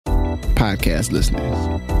podcast listeners,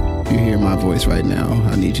 if you hear my voice right now,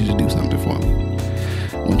 I need you to do something for me.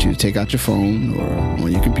 I want you to take out your phone or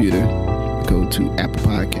on your computer, go to Apple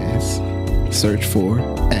Podcasts, search for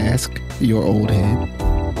Ask Your Oldhead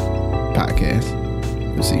podcast.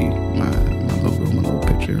 You'll see my logo, my little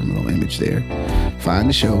picture, my little image there. Find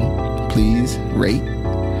the show. Please rate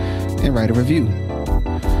and write a review.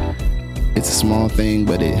 It's a small thing,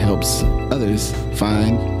 but it helps others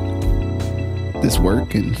find this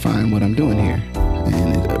work and find what I'm doing here.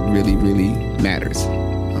 And it really, really matters,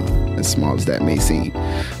 as small as that may seem.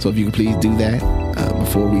 So if you could please do that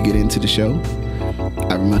before we get into the show,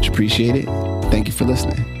 I would much appreciate it. Thank you for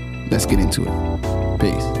listening. Let's get into it.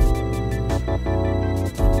 Peace.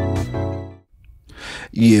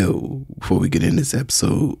 Yo, before we get in this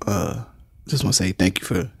episode, just want to say thank you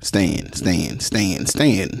for staying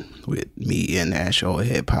with me and Ash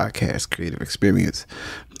Oldhead Podcast Creative Experience.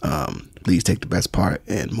 Please take the best part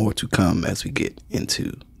and more to come as we get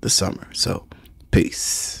into the summer. So,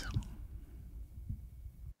 peace.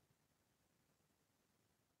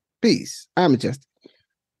 Peace. I'm Justice.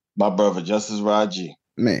 My brother, Justice Rajee.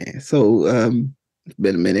 Man, so it's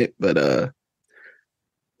been a minute, but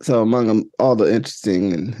so among all the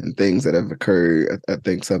interesting and things that have occurred, I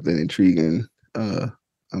think something intriguing. I'm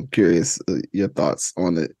curious your thoughts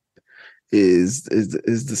on it. Is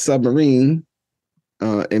the submarine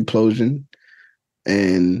implosion,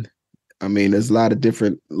 and I mean, there's a lot of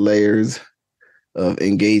different layers of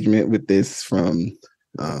engagement with this, from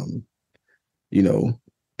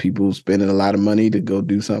people spending a lot of money to go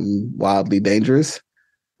do something wildly dangerous,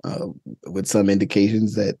 with some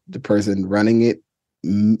indications that the person running it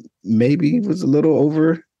maybe was a little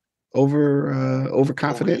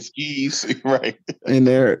overconfident, right, in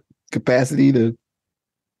their capacity to,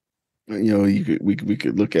 we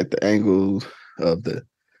could look at the angle of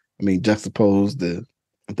juxtapose the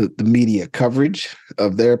media coverage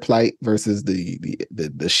of their plight versus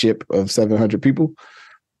the ship of 700 people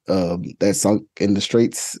that sunk in the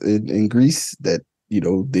straits in Greece that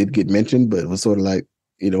did get mentioned, but it was sort of like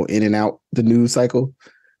in and out the news cycle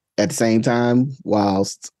at the same time,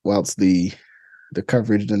 whilst the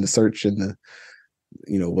coverage and the search and the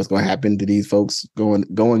what's going to happen to these folks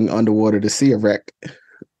going underwater to see a wreck,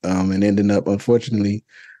 and ending up unfortunately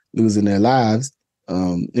losing their lives.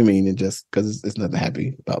 And just because it's nothing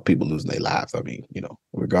happy about people losing their lives. I mean,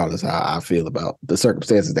 regardless how I feel about the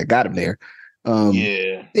circumstances that got them there.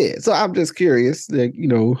 Yeah. So I'm just curious,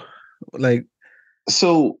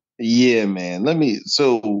 So yeah, man.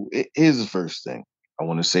 Here's the first thing. I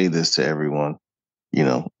want to say this to everyone.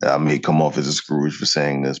 I may come off as a Scrooge for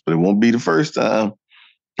saying this, but it won't be the first time.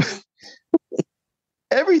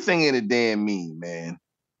 Everything ain't a damn meme, man.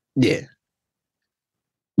 Yeah.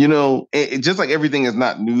 It just like everything is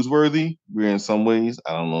not newsworthy. We're in some ways,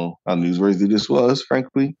 I don't know how newsworthy this was,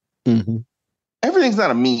 frankly. Mm-hmm. Everything's not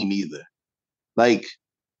a meme either. Like,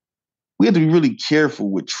 we have to be really careful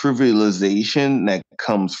with trivialization that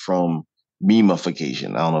comes from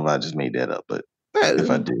memification. I don't know if I just made that up, but if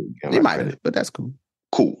I did, you might have, but that's cool.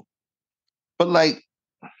 Cool. But like,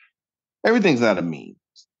 everything's not a meme.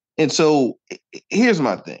 And so here's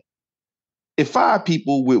my thing. If 5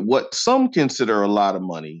 people with what some consider a lot of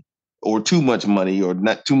money or too much money or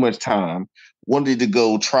not too much time wanted to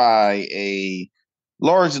go try a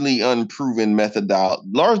largely unproven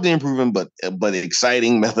but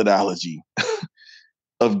exciting methodology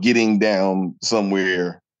of getting down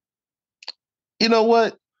somewhere, you know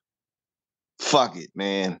what? Fuck it,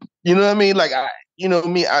 man. You know what I mean? Like,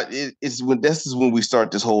 this is when we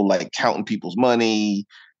start this whole like counting people's money,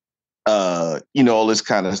 all this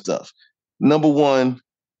kind of stuff. Number one,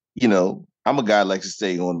 I'm a guy that likes to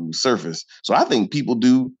stay on the surface. So I think people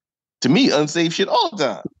do, to me, unsafe shit all the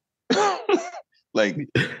time. Like,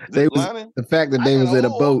 the fact that they was in a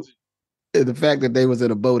boat, the fact that they was in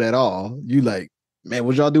a boat at all, you like, man,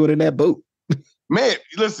 what y'all doing in that boat? Man,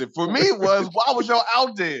 listen, for me it was, why was y'all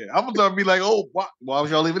out there? I'm going to be like, oh, why was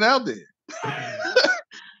y'all leaving out there?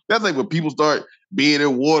 That's like when people start being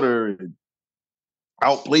in water and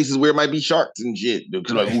out places where it might be sharks and shit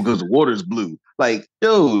because the water's blue. Like,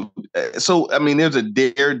 dude. So, I mean, there's a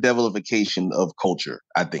daredevilification of culture,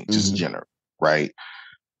 I think, just general, right?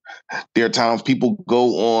 There are times people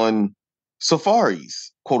go on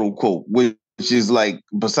safaris, quote unquote, which is like,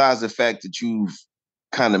 besides the fact that you've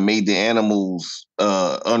kind of made the animals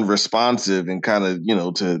unresponsive and kind of,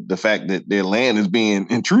 to the fact that their land is being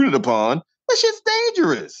intruded upon, that shit's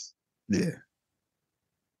dangerous. Yeah.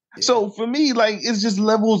 So for me, like, it's just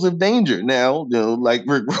levels of danger. Now, like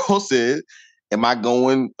Rick Ross said, am I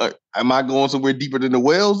going somewhere deeper than the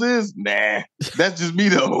whales is? Nah, that's just me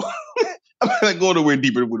though. I'm not going nowhere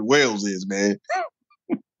deeper than where the whales is, man.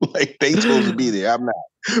 Like they supposed to be there. I'm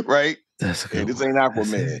not, right? That's a good this one. ain't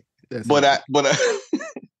Aquaman. That's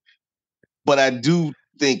but I do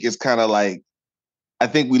think it's kind of like I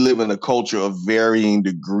think we live in a culture of varying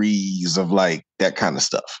degrees of like that kind of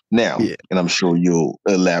stuff. Now, yeah. And I'm sure you'll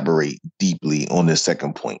elaborate deeply on this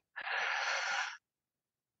second point.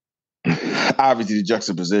 Obviously, the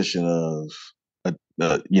juxtaposition of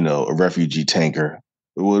a refugee tanker.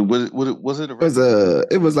 Was it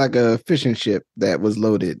It was like a fishing ship that was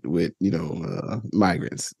loaded with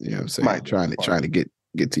migrants. You know what I'm saying? Migrants, trying to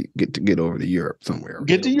get over to Europe somewhere.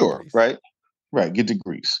 Get to Europe, right? Right. Get to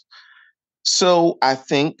Greece. So I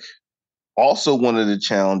think also one of the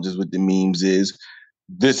challenges with the memes is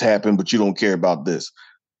this happened, but you don't care about this.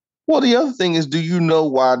 Well, the other thing is, do you know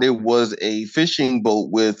why there was a fishing boat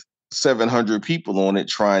with 700 people on it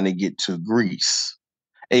trying to get to Greece?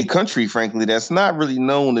 A country, frankly, that's not really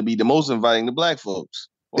known to be the most inviting to black folks.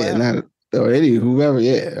 Or any whoever,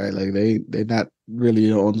 right? Like they're not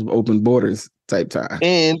really on open borders type time.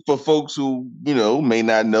 And for folks who may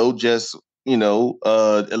not know, just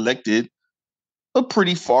elected a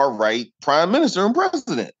pretty far right prime minister and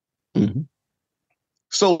president. Mm-hmm.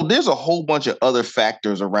 So there's a whole bunch of other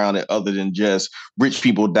factors around it other than just rich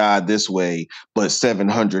people died this way, but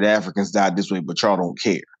 700 Africans died this way, but y'all don't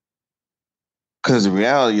care. Because the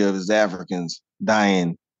reality of it is Africans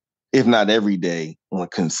dying, if not every day, on a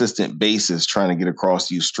consistent basis, trying to get across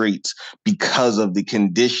these streets because of the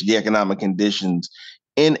economic conditions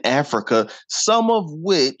in Africa, some of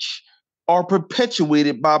which are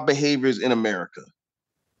perpetuated by behaviors in America.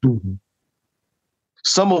 Mm-hmm.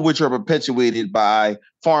 Some of which are perpetuated by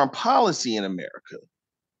foreign policy in America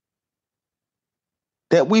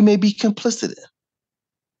that we may be complicit in.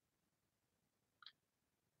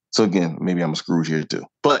 So again, maybe I'm a Scrooge here too.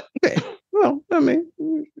 But well, I mean,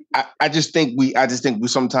 I just think we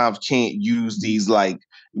sometimes can't use these, like,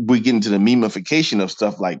 we get into the memification of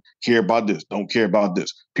stuff like care about this, don't care about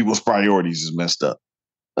this. People's priorities is messed up.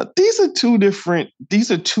 But these are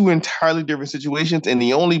two entirely different situations, and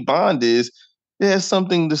the only bond is it has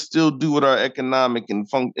something to still do with our economic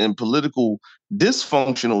and political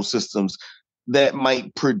dysfunctional systems that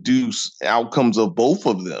might produce outcomes of both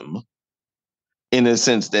of them, in a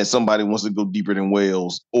sense that somebody wants to go deeper than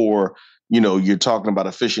whales, or you're talking about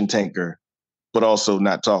a fishing tanker, but also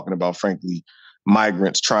not talking about, frankly,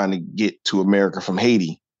 migrants trying to get to America from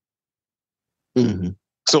Haiti. Mm-hmm.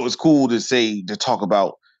 So it's cool to talk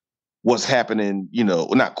about what's happening,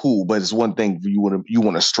 not cool, but it's one thing you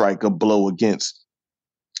want to strike a blow against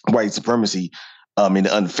white supremacy, and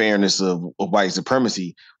the unfairness of white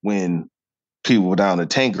supremacy when people were down the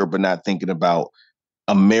tanker, but not thinking about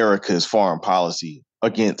America's foreign policy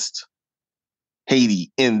against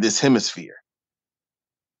Haiti in this hemisphere.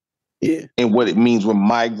 Yeah. And what it means when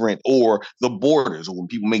migrant or the borders, or when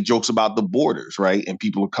people make jokes about the borders, right? And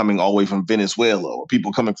people are coming all the way from Venezuela, or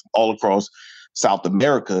people coming from all across South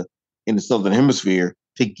America in the Southern Hemisphere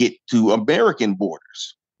to get to American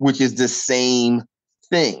borders, which is the same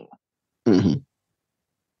thing. Mm-hmm.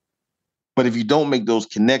 But if you don't make those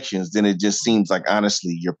connections, then it just seems like,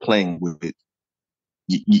 honestly, you're playing with it.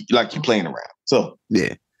 Like you're playing around. So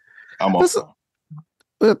yeah, I'm off.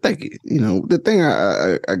 Well, thank you. The thing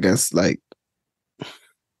I guess, like,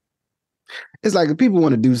 it's like if people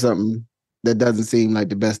want to do something that doesn't seem like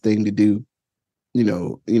the best thing to do,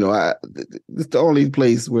 it's the only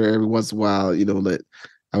place where every once in a while, that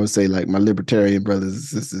I would say, like, my libertarian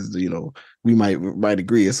brothers and sisters, we might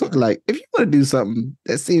agree. It's sort of like, if you want to do something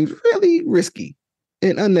that seems really risky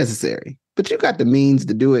and unnecessary, but you got the means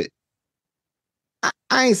to do it,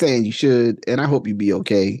 I ain't saying you should, and I hope you be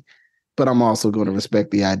okay. But I'm also going to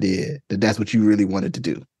respect the idea that that's what you really wanted to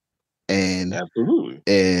do. And absolutely.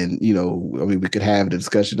 And, we could have the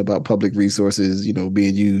discussion about public resources,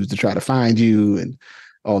 being used to try to find you and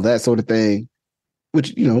all that sort of thing,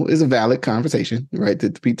 which, is a valid conversation, right,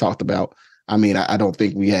 to be talked about. I mean, I don't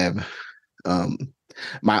think we have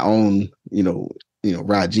my own,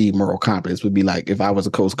 Rajee moral compass would be like, if I was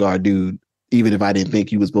a Coast Guard dude, even if I didn't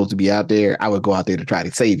think you was supposed to be out there, I would go out there to try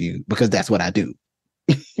to save you, because that's what I do.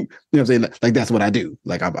 You know what I'm saying? Like, that's what I do.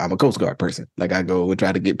 Like, I'm a Coast Guard person. Like, I go and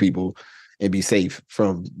try to get people and be safe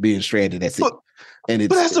from being stranded at sea. But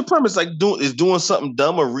that's the premise. Like, doing something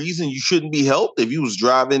dumb a reason you shouldn't be helped? If you was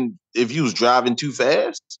driving too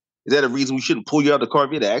fast, is that a reason we shouldn't pull you out of the car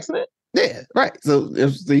if you had an accident? Yeah, right. So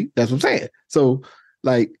see, that's what I'm saying. So,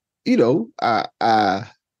 like, I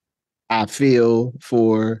feel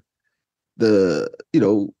for the,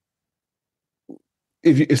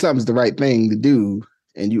 if something's the right thing to do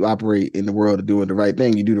and you operate in the world of doing the right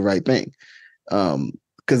thing, you do the right thing.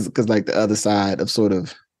 because like the other side of sort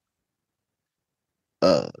of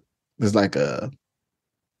there's like a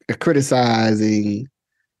criticizing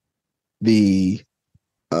the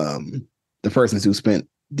persons who spent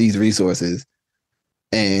these resources,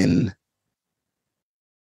 and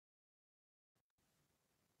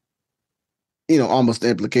almost the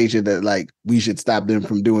implication that like we should stop them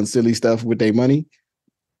from doing silly stuff with their money,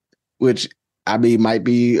 which I mean might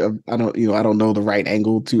be I don't know the right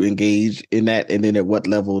angle to engage in that, and then at what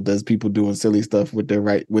level does people doing silly stuff with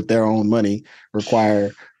their own money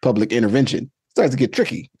require public intervention? It starts to get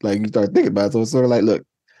tricky. Like you start thinking about it. So it's sort of like, look,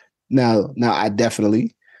 now I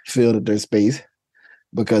definitely feel that there's space,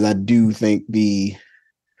 because I do think the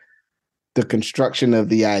construction of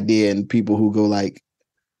the idea and people who go like,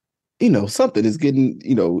 something is getting,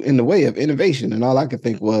 in the way of innovation. And all I could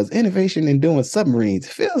think was innovation in doing submarines.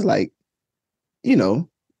 Feels like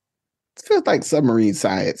submarine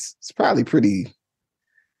science. It's probably pretty,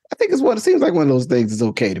 I think it seems like one of those things is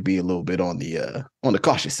okay to be a little bit on the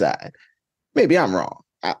cautious side. Maybe I'm wrong.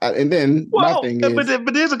 And then my thing is,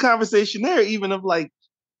 but there's a conversation there, even of like,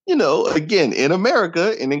 again, in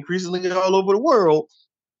America and increasingly all over the world,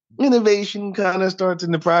 innovation kind of starts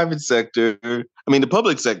in the private sector. I mean, the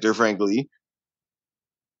public sector, frankly.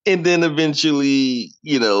 And then eventually,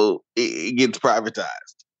 it gets privatized.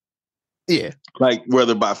 Yeah. Like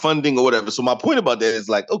whether by funding or whatever. So my point about that is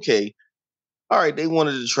like, okay, all right, they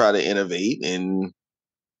wanted to try to innovate, and,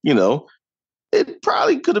 it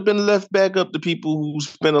probably could have been left back up to people who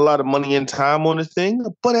spent a lot of money and time on the thing.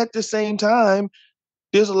 But at the same time,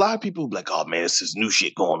 there's a lot of people like, oh man, this is new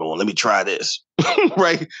shit going on. Let me try this.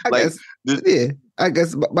 Right? I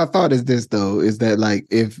guess my thought is this though, is that like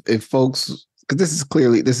if folks, because this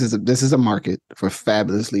is a market for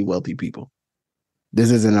fabulously wealthy people.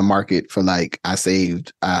 This isn't a market for like I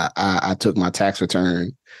took my tax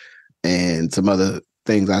return and some other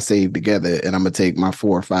things I saved together, and I'm gonna take my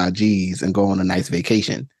 4 or 5 G's and go on a nice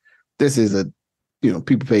vacation. This is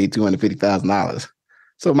people paid $250,000.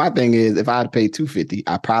 So my thing is, if I had paid $250,000,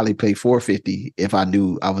 I'd probably pay $450,000 if I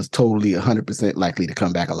knew I was totally 100% likely to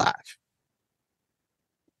come back alive.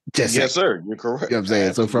 Yes, sir. You're correct. You know what I'm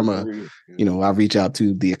saying? So from I reach out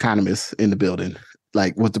to the economists in the building.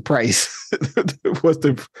 Like, what's the price? Where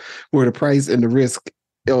the price and the risk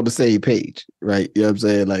on the same page, right? You know what I'm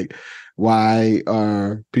saying? Like, why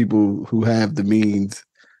are people who have the means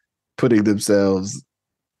putting themselves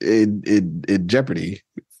in jeopardy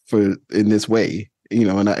in this way?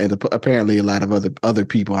 And apparently a lot of other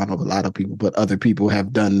people, I don't know a lot of people, but other people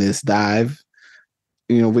have done this dive,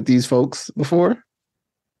 with these folks before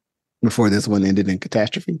this one ended in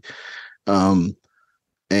catastrophe. And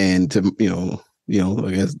to,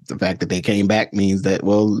 I guess the fact that they came back means that,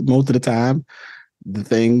 well, most of the time the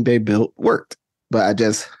thing they built worked. But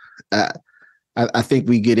I think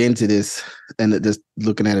we get into this and just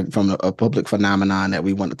looking at it from a public phenomenon that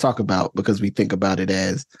we want to talk about, because we think about it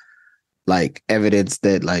as like evidence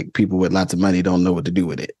that like people with lots of money don't know what to do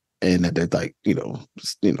with it, and that there's like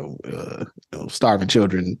starving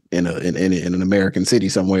children in an American city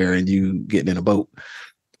somewhere, and you getting in a boat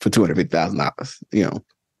for $250,000.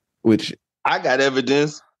 Which I got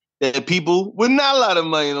evidence that people with not a lot of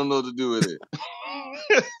money don't know what to do with it.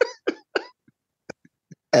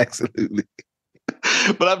 Absolutely.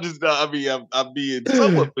 But I'm being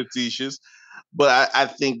somewhat facetious, but I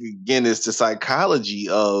think again it's the psychology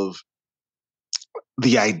of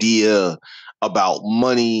the idea about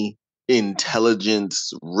money,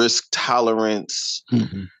 intelligence, risk tolerance,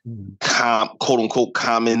 quote unquote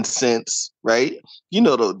common sense, right?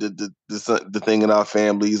 The thing in our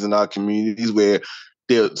families and our communities where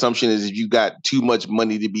the assumption is if you got too much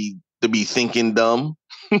money to be thinking dumb,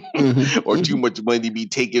 or too much money to be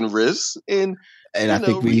taking risks, and I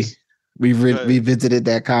think we revisited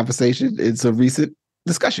that conversation in some recent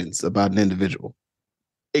discussions about an individual.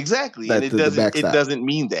 Exactly. And it doesn't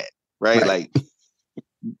mean that, right? Like,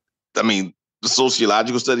 I mean, the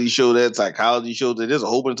sociological studies show that, psychology shows that. There's a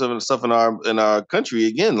whole bunch of stuff in our country.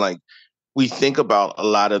 Again, like we think about a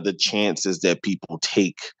lot of the chances that people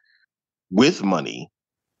take with money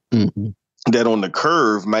that on the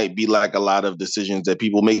curve might be like a lot of decisions that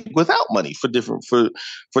people make without money for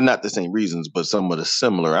not the same reasons, but some of the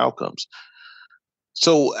similar outcomes.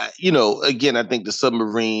 So, again, I think the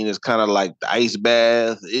submarine is kind of like the ice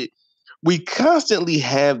bath. We constantly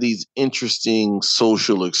have these interesting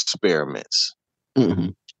social experiments.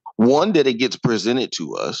 One, that it gets presented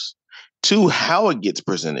to us. 2, how it gets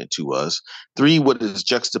presented to us. 3, what it's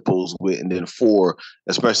juxtaposed with. And then 4,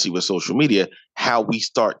 especially with social media, how we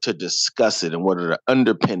start to discuss it and what are the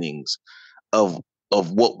underpinnings of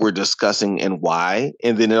of what we're discussing and why.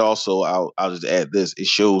 And then it also, I'll just add this, it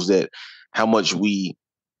shows that how much we,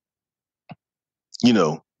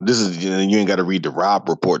 this is, you ain't got to read the Rob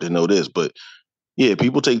report to know this, but yeah,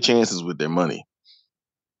 people take chances with their money,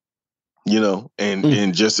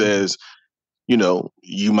 and just as,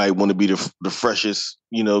 you might want to be the freshest,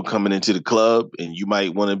 coming into the club, and you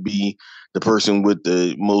might want to be the person with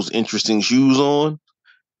the most interesting shoes on.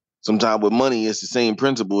 Sometimes with money, it's the same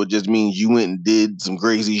principle. It just means you went and did some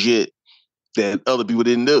crazy shit that other people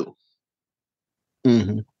didn't do.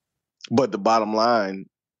 Mm-hmm. But the bottom line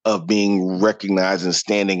of being recognized and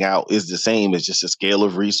standing out is the same. It's just a scale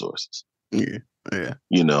of resources. Yeah. Yeah.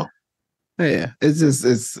 It's just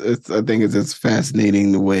I think it's just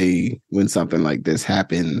fascinating the way when something like this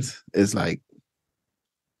happens, it's like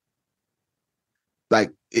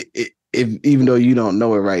if even though you don't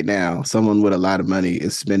know it right now, someone with a lot of money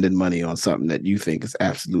is spending money on something that you think is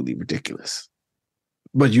absolutely ridiculous.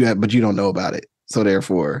 But you don't know about it. So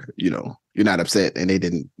therefore, you're not upset and they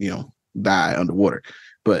didn't, die underwater.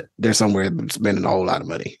 But they're somewhere spending a whole lot of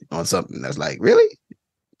money on something that's like, really?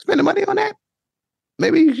 Spending money on that?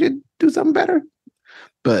 Maybe you should do something better.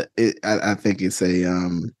 But I think it's a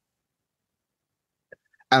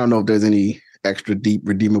I don't know if there's any extra deep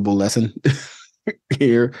redeemable lesson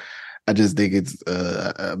here. I just think it's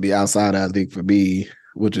be outside. I think for me,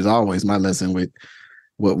 which is always my lesson with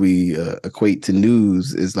what we equate to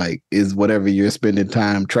news, is like, is whatever you're spending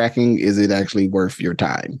time tracking, is it actually worth your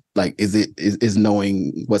time? Like, is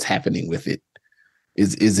knowing what's happening with it,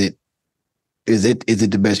 is it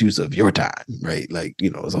the best use of your time, right? Like,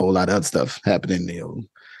 there's a whole lot of other stuff happening,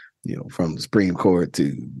 from the Supreme Court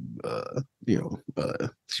to, in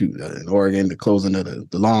Oregon, the closing of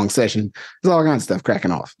the long session. There's all kinds of stuff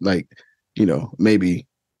cracking off. Like, maybe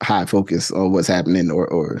high focus on what's happening or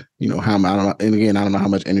how, I don't know. And again, I don't know how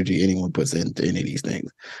much energy anyone puts into any of these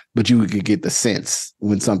things, but you could get the sense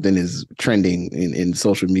when something is trending in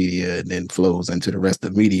social media and then flows into the rest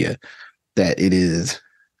of media that it is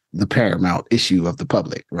the paramount issue of the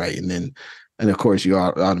public, right? And of course you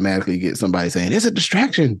automatically get somebody saying it's a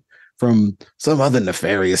distraction from some other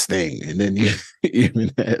nefarious thing, and then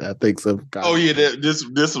I think some. Oh yeah,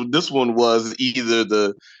 this one was either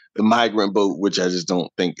the migrant boat, which I just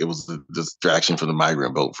don't think it was the distraction from the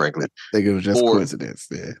migrant boat, frankly. I think it was just coincidence.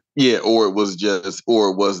 Yeah, or it was the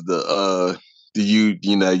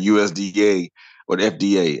USDA or the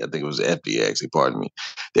FDA. I think it was the FDA, actually, pardon me.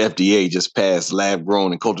 The FDA just passed lab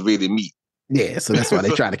grown and cultivated meat. Yeah, so that's why they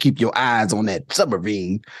try to keep your eyes on that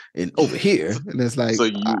submarine and over here. And it's like, so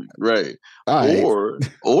right.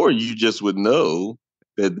 Or you just would know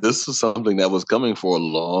that this was something that was coming for a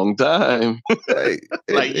long time. Right.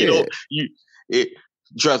 Like,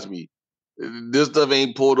 trust me, this stuff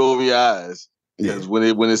ain't pulled over your eyes. Because when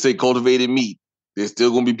they say cultivated meat, there's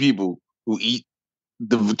still gonna be people who eat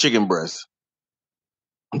the chicken breast.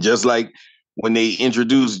 Just like when they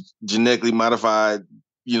introduced genetically modified,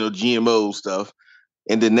 GMO stuff.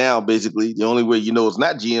 And then now, basically, the only way you know it's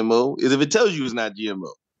not GMO is if it tells you it's not GMO.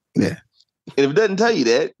 Yeah. And if it doesn't tell you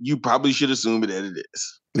that, you probably should assume that it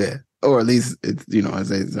is. Yeah. Or at least it's,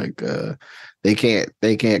 it's like they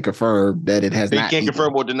can't confirm that it has they not. They can't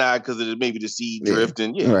confirm or deny because of maybe the seed drift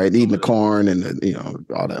and right, eating the corn and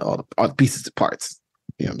all the pieces and parts.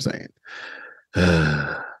 You know what I'm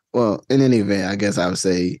saying? Well, in any event, I guess I would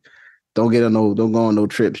say don't go on no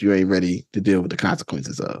trips you ain't ready to deal with the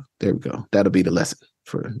consequences of. There we go. That'll be the lesson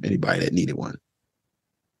for anybody that needed one.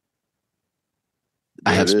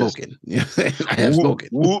 I have spoken. I have spoken.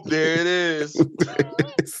 Whoop, there it is.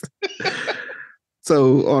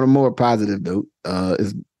 So on a more positive note,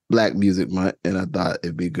 it's Black Music Month, and I thought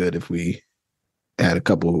it'd be good if we had a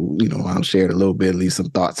couple, I'll share a little bit, at least some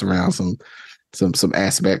thoughts around some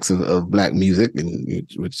aspects of Black music, and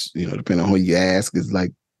which depending on who you ask, is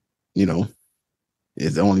like,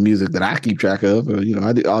 it's the only music that I keep track of. Or,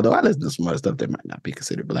 I do, although I listen to some other stuff that might not be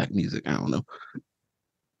considered Black music. I don't know.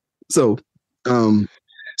 So,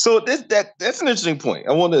 that's an interesting point.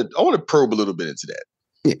 I want to probe a little bit into that.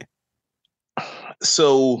 Yeah.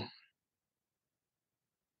 So,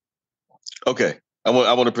 okay, I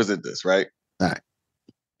want to present this, right? All right.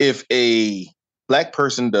 If a Black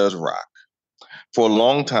person does rock, for a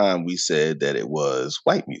long time we said that it was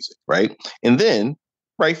white music, right? And then,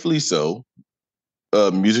 rightfully so,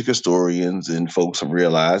 music historians and folks have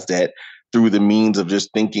realized that through the means of just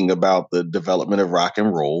thinking about the development of rock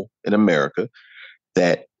and roll in America,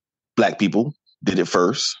 that Black people did it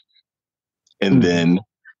first, and then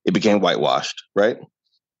it became whitewashed, right?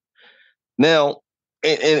 Now,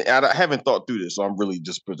 and I haven't thought through this, so I'm really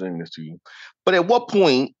just presenting this to you. But at what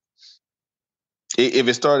point, if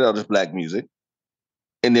it started out as Black music,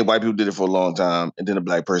 and then white people did it for a long time, and then a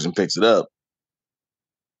black person picks it up.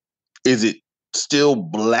 Is it still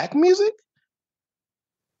black music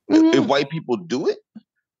if white people do it?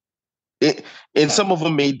 And some of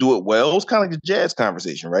them may do it well. It's kind of like the jazz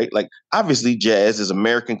conversation, right? Like, obviously, jazz is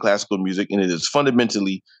American classical music, and it was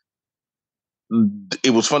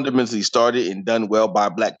fundamentally started and done well by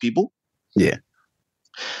black people. Yeah.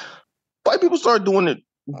 White people started doing it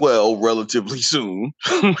well relatively soon,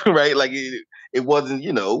 right? Like, it wasn't,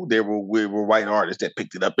 there were white artists that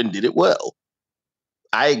picked it up and did it well.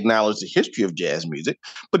 I acknowledge the history of jazz music,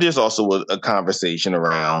 but there's also a conversation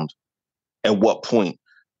around at what point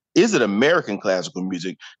is it American classical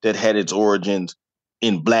music that had its origins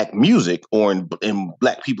in black music or in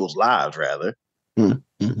black people's lives, rather,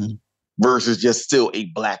 versus just still a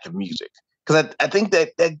black music? Because I think that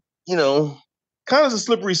kind of a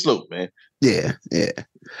slippery slope, man. Yeah.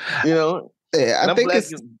 Yeah, I think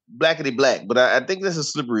it's blackity black, but I think that's a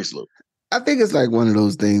slippery slope. I think it's like one of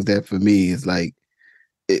those things that for me is like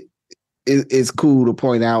it's cool to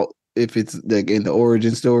point out if it's like in the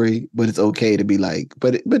origin story, but it's okay to be like,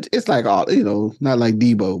 but it's like all, not like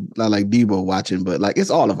Debo watching, but like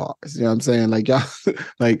it's all of ours. You know what I'm saying? Like y'all,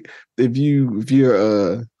 like if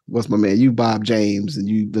you're what's my man? You Bob James, and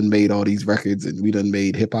you done made all these records, and we done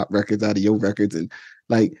made hip hop records out of your records, and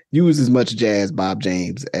like use as much jazz Bob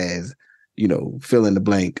James as fill in the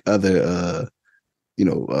blank other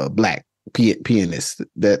black pianists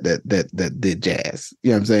that did jazz.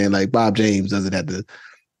 You know what I'm saying? Like Bob James doesn't have to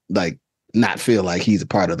like not feel like he's a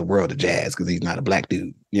part of the world of jazz because he's not a black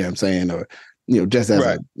dude. You know what I'm saying? Or just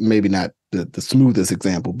as maybe not the smoothest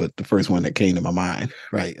example, but the first one that came to my mind.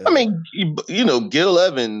 Right. I mean, Gil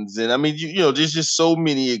Evans, and I mean, there's just so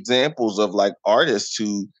many examples of like artists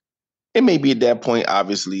who, it may be at that point,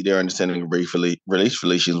 obviously, their understanding of race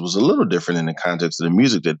relations was a little different in the context of the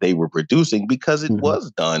music that they were producing because it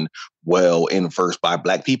was done well and first by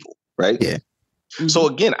black people, right? Yeah. Mm-hmm. So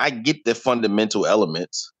again, I get the fundamental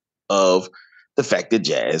elements of the fact that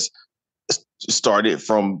jazz started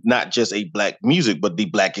from not just a black music, but the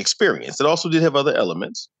black experience. It also did have other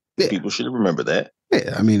elements. Yeah. People should remember that.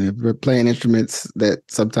 Yeah, I mean, if we're playing instruments that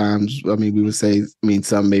sometimes, I mean, we would say,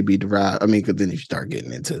 some may be derived. I mean, because then if you start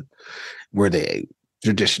getting into were they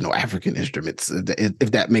traditional African instruments,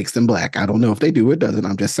 if that makes them black, I don't know if they do. It doesn't.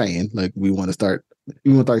 I'm just saying, like, we want to start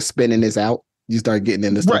spinning this out. You start getting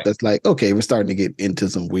into stuff that's like, okay, we're starting to get into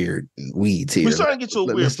some weird weeds here. We're starting to get to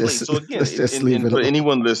a weird place. So again, for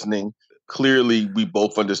anyone listening, clearly we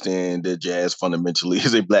both understand that jazz fundamentally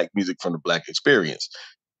is a black music from the black experience.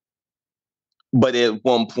 But at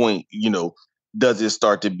one point, does it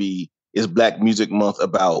start to be, is Black Music Month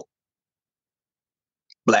about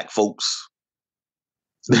black folks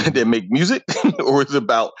that make music? Or is it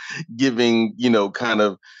about giving, kind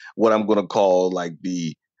of what I'm going to call like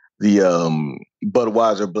the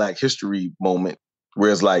Budweiser Black History moment, where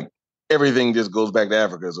it's like everything just goes back to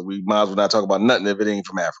Africa. So we might as well not talk about nothing if it ain't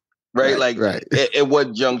from Africa. Right? Right. At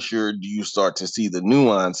what juncture do you start to see the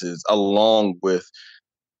nuances along with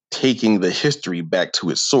taking the history back to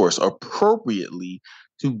its source appropriately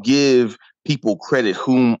to give people credit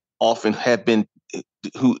whom often have been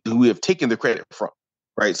who we have taken the credit from,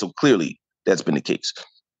 right? So clearly that's been the case.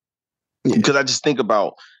 Yeah. Because I just think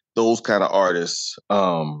about those kind of artists,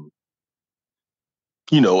 and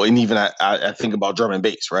even I think about drum and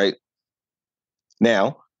bass, right?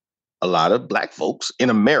 Now, a lot of black folks in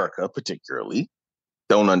America particularly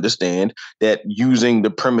don't understand that using the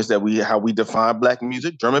premise that how we define black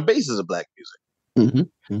music, drum and bass is a black music.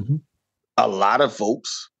 Mm-hmm. Mm-hmm. A lot of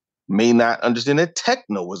folks may not understand that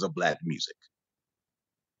techno is a black music.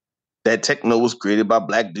 That techno was created by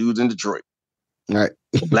black dudes in Detroit. Right.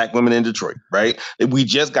 Black women in Detroit, right? And we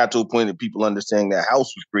just got to a point that people understand that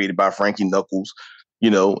house was created by Frankie Knuckles,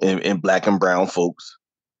 and black and brown folks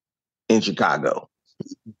in Chicago.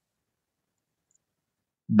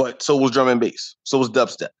 But so was drum and bass. So was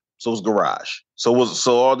dubstep. So was garage. So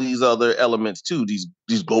all these other elements too. These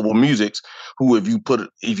global musics. Who, if you put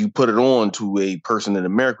it on to a person in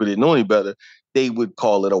America that didn't know any better, they would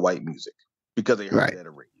call it a white music because they heard it at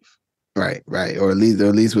a rave. Right. Or at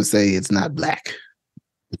least would say it's not black.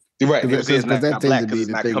 Right. It's not black because it's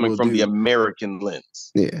not coming from the American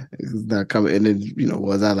lens. Yeah, it's not coming. And then,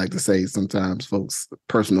 as I like to say, sometimes folks,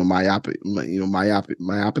 personal myopathy,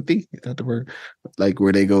 is that the word? Like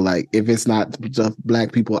where they go like, if it's not stuff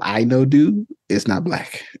black people I know do, it's not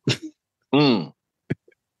black. Would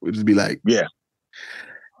just be like, yeah.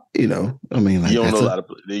 I mean, like you don't know a lot of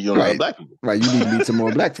black people. Right. You need to meet some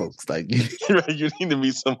more black folks. Like you need to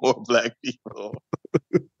meet some more black people.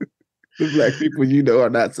 Black people, are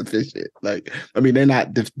not sufficient. Like, I mean, they're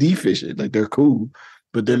not deficient. Like, they're cool,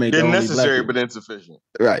 But them ain't the They're only black necessary people. but insufficient.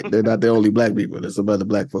 Right. They're not the only black people. There's some other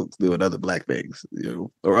black folks doing other black things,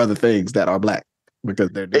 or other things that are black because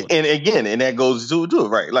they're doing And again, and that goes to it,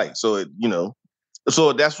 right? Like, so it,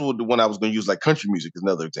 so that's what the one I was going to use, like country music is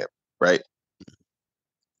another example, right?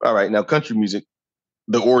 All right, now country music,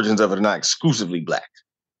 the origins of it are not exclusively black.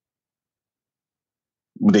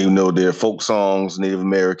 They know their folk songs, Native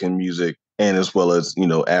American music, and as well as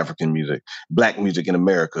African music. Black music in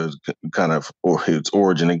America is kind of, or its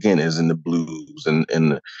origin again is in the blues and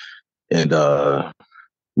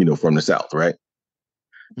from the South, right?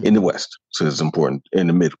 In the West, so it's important in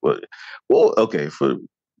the Midwest. Well, okay, for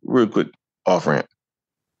real quick off ramp,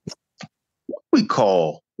 what we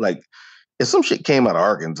call, like, if some shit came out of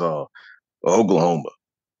Arkansas or Oklahoma,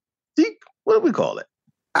 what do we call it?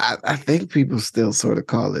 I think people still sort of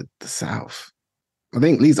call it the South. I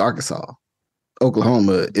think at least Arkansas.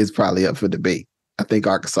 Oklahoma is probably up for debate. I think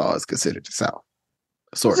Arkansas is considered the South.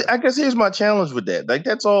 Sort of. I guess here's my challenge with that. Like,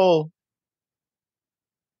 that's all.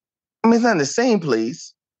 I mean, it's not in the same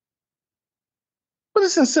place, but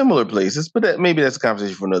it's in similar places. But maybe that's a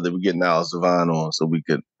conversation for another. We get Niall Savant on, so we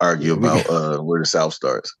could argue about where the South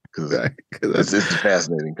starts, because it's a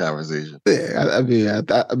fascinating conversation. Yeah,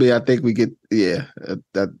 I think we get. Yeah,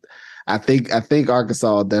 I think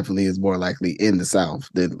Arkansas definitely is more likely in the South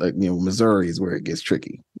than, like, Missouri is where it gets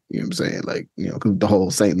tricky. You know what I'm saying? Like, because the whole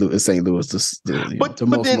St. Louis, the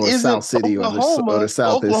most north South city, or the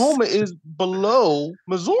South Oklahoma is below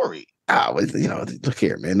Missouri. Look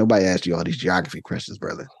here, man. Nobody asked you all these geography questions,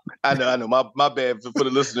 brother. I know. My bad for the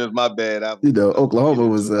listeners. My bad. Oklahoma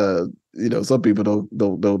was. Some people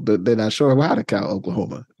don't. They're not sure how to count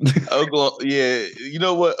Oklahoma. Oklahoma, yeah. You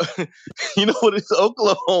know what? You know what? It's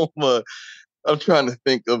Oklahoma. I'm trying to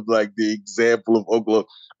think of, like, the example of Oklahoma.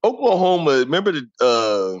 Oklahoma. Remember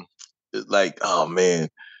oh man,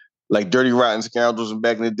 like Dirty Rotten Scoundrels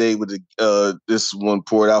back in the day with this one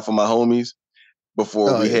poured out for my homies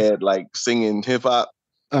before we had, like, singing hip hop.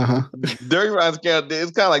 Dirty Rotten Scoundrels.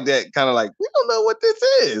 It's kind of like that. Kind of like, we don't know what this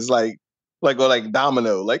is. Like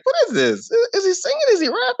Domino. Like, what is this? Is he singing? Is he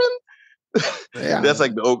rapping? Yeah. That's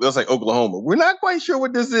like Oklahoma. We're not quite sure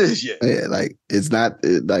what this is yet. Yeah, like, it's not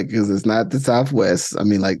because it's not the Southwest. I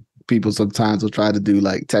mean, like, people sometimes will try to do,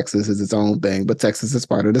 like, Texas is its own thing, but Texas is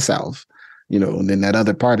part of the South. And then that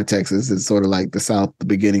other part of Texas is sort of like the South, the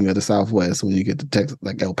beginning of the Southwest when you get to Texas,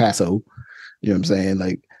 like El Paso. You know what I'm saying?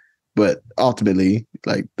 Like, but ultimately,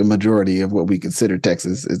 like, the majority of what we consider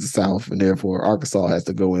Texas is the South, and therefore Arkansas has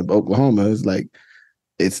to go in. Oklahoma is like,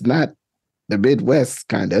 it's not the Midwest,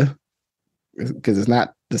 kind of, because it's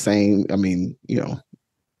not the same. I mean,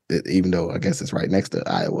 even though I guess it's right next to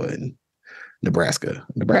Iowa and Nebraska.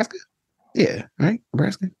 Yeah, right?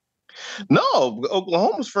 Nebraska? No,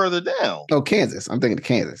 Oklahoma's further down. Oh, Kansas. I'm thinking of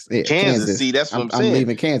Kansas. Yeah, Kansas. See, that's what I'm saying. I'm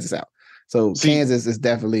leaving Kansas out. So Kansas is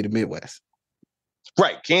definitely the Midwest.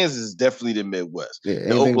 Right. Kansas is definitely the Midwest. Yeah,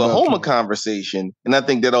 the Oklahoma conversation, and I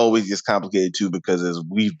think that always gets complicated too, because as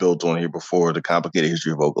we've built on here before, the complicated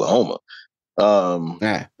history of Oklahoma.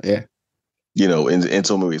 Yeah. In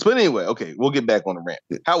so many ways. But anyway, okay, we'll get back on the ramp.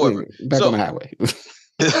 However, back on the highway.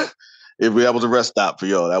 If that was a rest stop for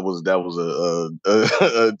y'all, that was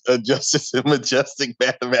a Justice and Majestic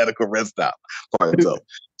mathematical rest stop for itself.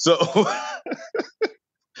 So,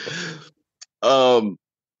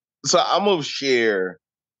 so I'm gonna share,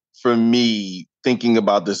 for me, thinking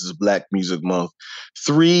about this as Black Music Month,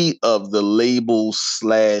 3 of the labels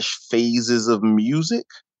 / phases of music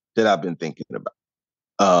that I've been thinking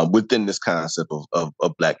about within this concept of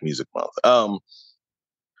Black Music Month.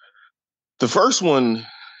 The first one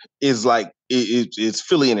is like it's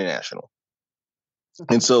Philly International,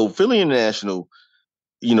 and so Philly International,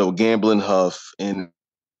 Gamblin' Huff and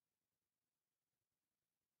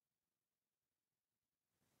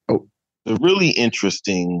a really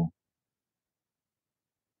interesting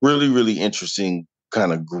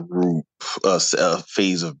kind of group,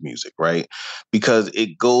 phase of music, right? Because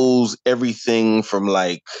it goes everything from,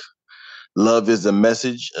 like, Love Is a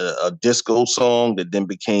Message, a disco song that then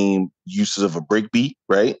became uses of a breakbeat,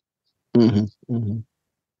 right? Mm-hmm. Mm-hmm.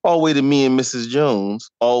 All the way to Me and Mrs.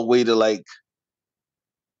 Jones, all the way to, like,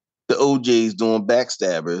 the OJs doing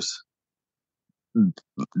Backstabbers,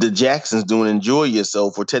 the Jacksons doing Enjoy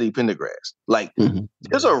Yourself, or Teddy Pendergrass. Like,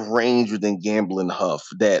 there's a range within Gamblin' Huff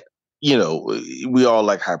that, we all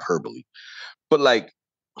like hyperbole. But, like,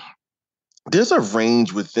 there's a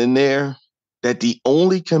range within there that the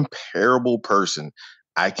only comparable person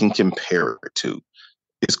I can compare it to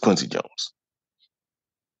is Quincy Jones.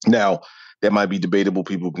 Now, that might be debatable.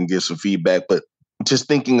 People can give some feedback, but just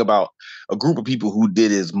thinking about a group of people who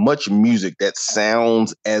did as much music that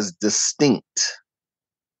sounds as distinct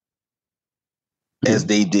as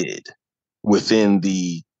they did within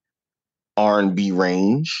the R&B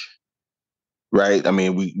range, right? I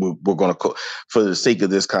mean, we're going to call, for the sake of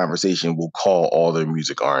this conversation, we'll call all their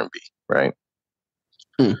music R&B, right?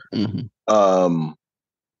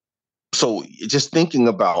 So just thinking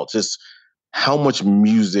about just how much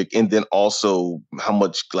music, and then also how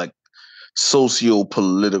much like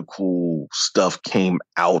socio-political stuff came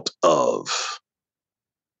out of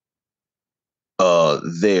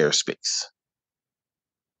their space,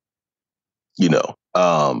 you know.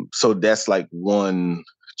 So that's like one,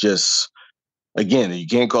 just again, you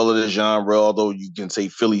can't call it a genre, although you can say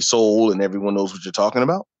Philly soul and everyone knows what you're talking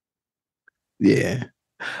about. Yeah.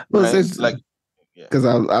 Well, right? it's like, because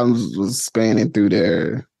I was spanning through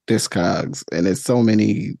their discogs, and there's so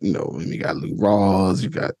many, you know, you got Lou Rawls, you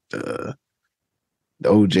got the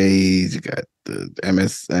OJs, you got the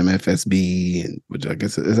MFSB, and which I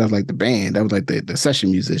guess is that like the band, that was like the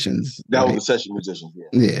session musicians. That was the session musicians,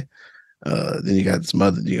 yeah. Then you got some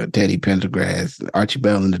other, you know, Teddy Pendergrass, Archie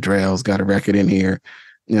Bell and the Drells got a record in here.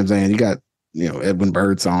 You know what I'm saying? You got, you know, Edwin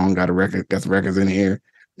Birdsong got some records in here.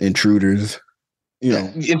 Intruders, you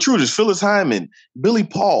know. Intruders, Phyllis Hyman, Billy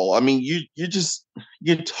Paul. I mean,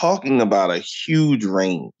 you're talking about a huge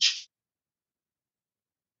range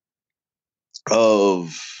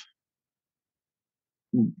of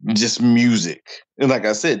just music. And like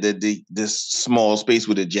I said, that this small space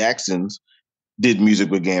with the Jacksons did music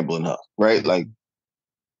with Gamble and Huff, right? Like,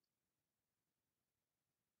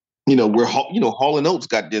 you know, Hall and Oates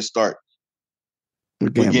got their start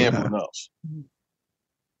with Gamble and Huff.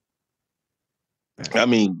 I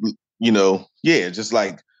mean, you know, yeah, just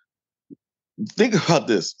like, think about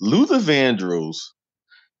this. Luther Vandross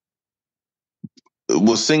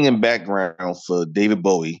was singing background for David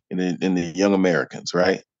Bowie in the Young Americans,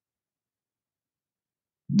 right?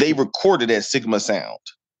 They recorded at Sigma Sound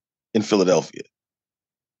in Philadelphia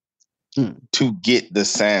to get the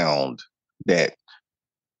sound that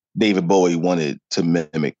David Bowie wanted to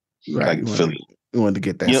mimic, right? Like Philly. He wanted to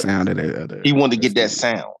get that sound of he wanted to get that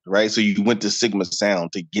sound, right? So you went to Sigma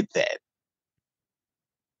Sound to get that.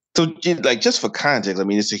 So, like, just for context, I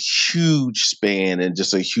mean, it's a huge span and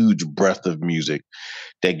just a huge breadth of music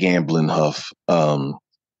that Gamble and Huff that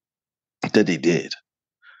they did.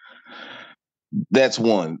 That's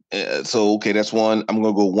one. So, okay, that's one. I'm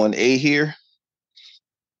going to go 1A here.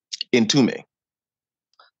 Entume.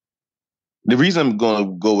 The reason I'm going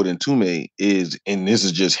to go with Entume is, and this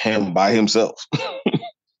is just him by himself.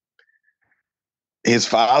 His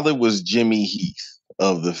father was Jimmy Heath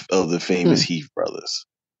of the famous Heath brothers.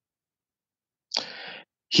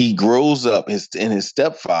 He grows up, and his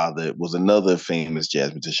stepfather was another famous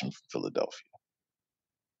jazz musician from Philadelphia.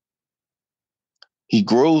 He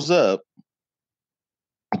grows up,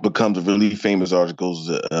 becomes a really famous artist, goes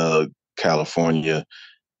to California,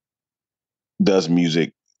 does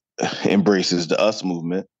music, embraces the Us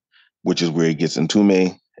movement, which is where he gets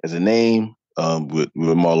Entume as a name, with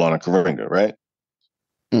Maulana Karenga, right?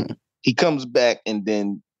 He comes back and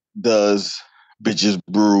then does Bitches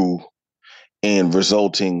Brew and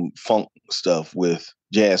resulting funk stuff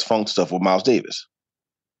jazz funk stuff with Miles Davis.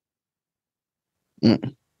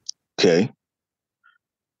 Okay.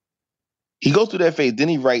 He goes through that phase. Then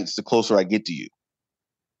he writes The Closer I Get to You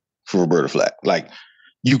for Roberta Flack. Like,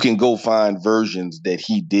 you can go find versions that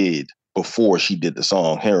he did before she did the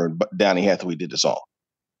song. Donny Hathaway did the song.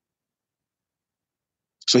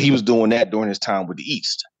 So he was doing that during his time with the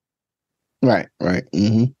East. Right.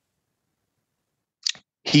 Mm-hmm.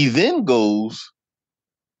 He then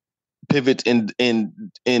pivots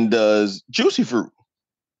and does Juicy Fruit.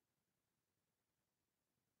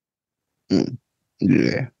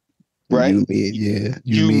 Yeah. Right?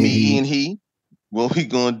 You, me, and he. What we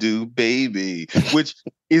gonna do, baby? Which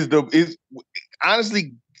is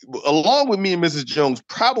honestly, along with Me and Mrs. Jones,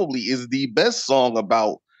 probably is the best song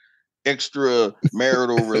about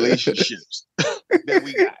extramarital relationships that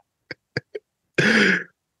we got.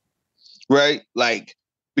 Right? Like,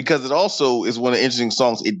 because it also is one of the interesting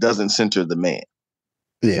songs. It doesn't center the man.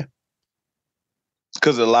 Yeah.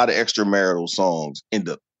 Because a lot of extramarital songs end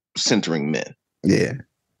up centering men. Yeah.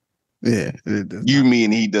 You, me,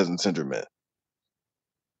 and he doesn't center men.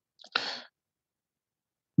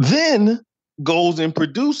 Then goes and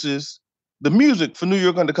produces the music for New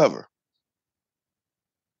York Undercover.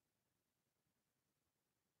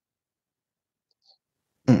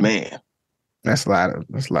 Man. That's a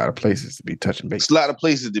lot of places to be touching base. It's a lot of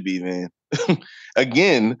places to be, man.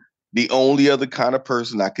 Again, the only other kind of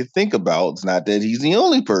person I could think about, it's not that he's the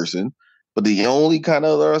only person, but the only kind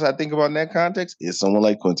of others I think about in that context is someone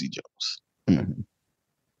like Quincy Jones.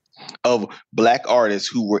 of Black artists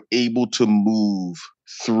who were able to move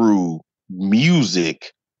through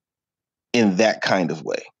music in that kind of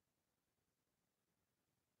way.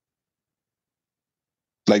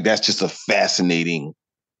 Like, that's just a fascinating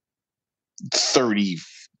 30,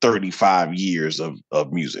 35 years of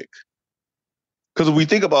music. Because if we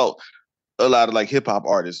think about a lot of like hip hop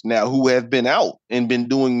artists now who have been out and been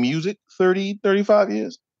doing music 30, 35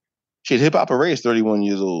 years, shit, Hip Hop Array is 31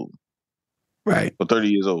 years old. Right. Or 30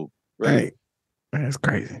 years old. Right. That's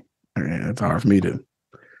crazy. It's hard for me to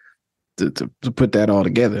put that all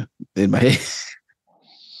together in my head.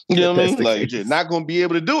 You know what I mean? Like, you're not going to be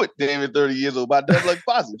able to do it, damn it, 30 years old by Double X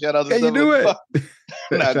Posse. Shout out to Double X Posse.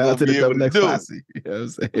 Not going to be able to do it. You know what I'm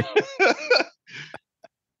saying?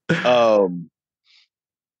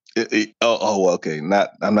 Okay.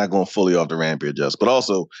 I'm not going fully off the ramp here, but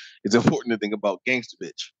also it's important to think about Gangsta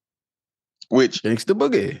Bitch, which Gangsta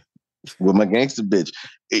Boogie with my Gangsta Bitch.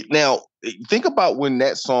 Now, think about when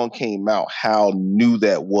that song came out, how new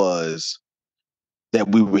that was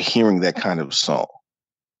that we were hearing that kind of song.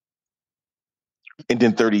 And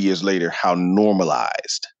then 30 years later, how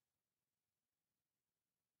normalized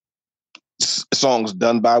songs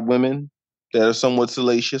done by women that are somewhat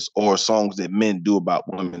salacious, or songs that men do about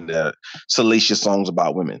women that are salacious songs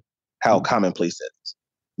about women, how commonplace that is.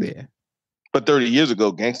 Yeah. But 30 years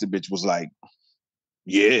ago, Gangsta Bitch was like,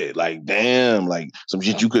 yeah, like, damn, like some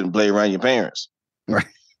shit you couldn't play around your parents. Right.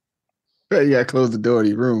 You gotta close the door to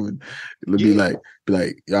your room and it'll be like,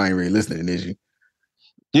 y'all ain't really listening, is you?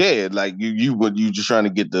 Yeah, like you just trying to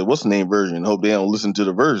get the what's the name version. Hope they don't listen to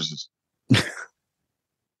the versions.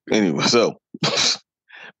 Anyway, so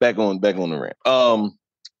back on the rant.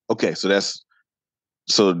 Okay, so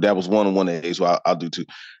that was 101A. So I'll do two.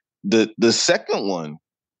 The second one,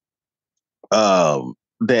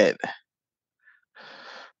 that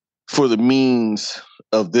for the means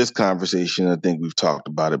of this conversation, I think we've talked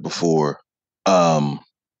about it before. Was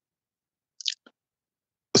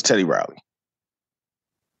Teddy Riley.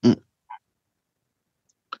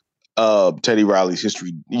 Teddy Riley's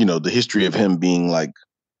history, the history of him being like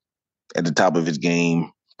at the top of his game,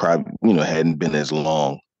 probably, hadn't been as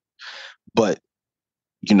long. But,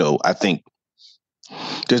 I think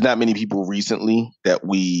there's not many people recently that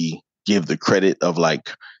we give the credit of like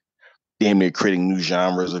damn near creating new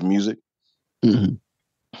genres of music. Mm-hmm.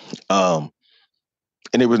 And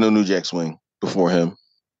there was no New Jack Swing before him.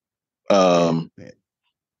 But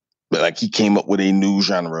like he came up with a new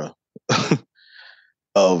genre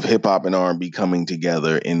of hip hop and R&B coming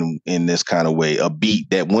together in this kind of way, a beat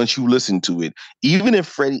that once you listen to it, even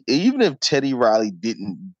if Teddy Riley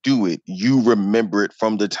didn't do it, you remember it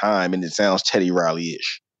from the time and it sounds Teddy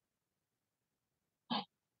Riley-ish.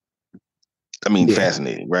 I mean,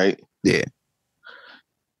 fascinating, right? Yeah.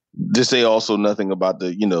 To say also nothing about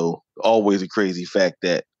the, always a crazy fact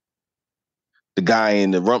that the guy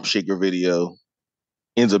in the Rump Shaker video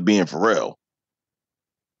ends up being Pharrell.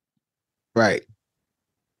 Right.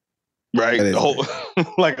 Right.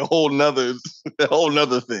 Like a whole nother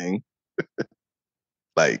thing.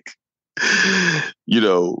 Like, that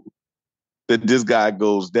this guy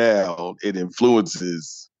goes down, it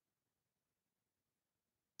influences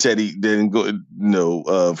Teddy, then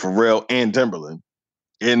Pharrell and Timberland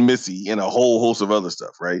and Missy and a whole host of other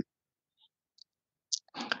stuff, right?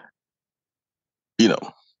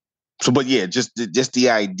 So, but yeah, just the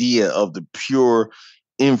idea of the pure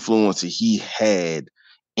influence that he had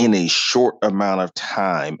in a short amount of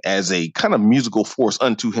time as a kind of musical force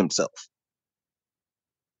unto himself.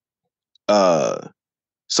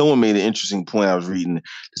 Someone made an interesting point I was reading. It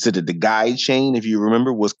said that the guide chain, if you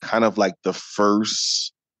remember, was kind of like the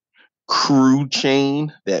first crew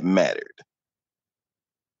chain that mattered.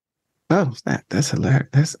 Oh, snap. That's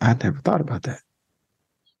hilarious. I never thought about that.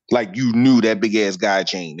 Like you knew that big ass guide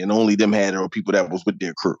chain and only them had or people that was with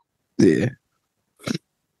their crew. Yeah.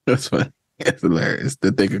 That's funny. It's hilarious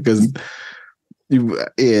to think of, because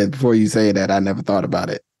before you say that, I never thought about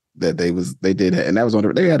it. That they did it, and that was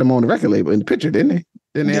they had them on the record label in the picture, didn't they?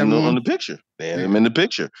 Didn't they have them on the picture? They had him in the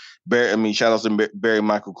picture. Shout out to Barry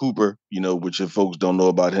Michael Cooper, which if folks don't know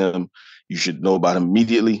about him, you should know about him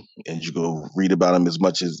immediately, and you go read about him as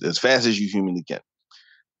fast as you humanly can.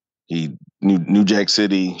 He New Jack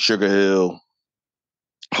City, Sugar Hill,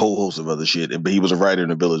 whole host of other shit, but he was a writer in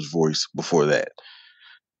the Village Voice before that.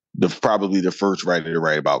 Probably the first writer to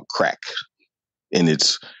write about crack in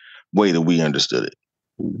its way that we understood it.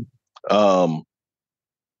 So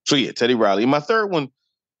yeah, Teddy Riley. My third one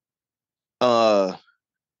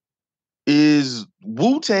is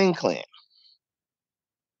Wu-Tang Clan.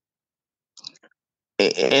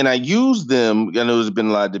 And I use them. I know there's been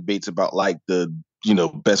a lot of debates about like the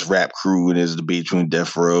best rap crew, and there's a debate between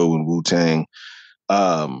Death Row and Wu-Tang.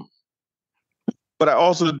 But I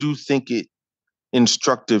also do think it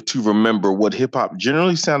instructive to remember what hip hop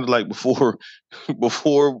generally sounded like before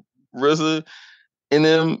RZA and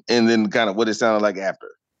them, and then kind of what it sounded like after.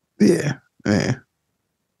 Yeah, man.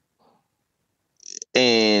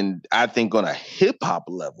 And I think on a hip hop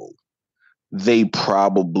level, they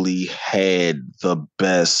probably had the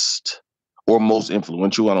best or most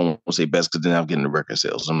influential. I don't want to say best because then I'm getting the record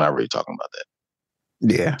sales. I'm not really talking about that.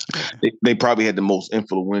 Yeah. They probably had the most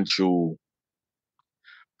influential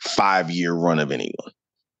 5-year run of anyone.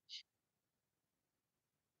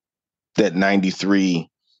 That 93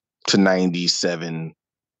 to 97,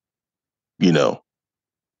 the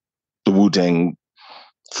Wu-Tang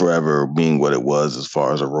forever being what it was as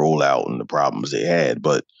far as a rollout and the problems they had.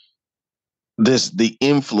 But the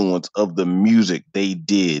influence of the music they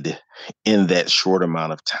did in that short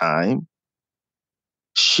amount of time,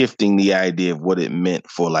 shifting the idea of what it meant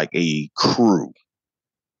for like a crew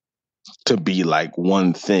to be like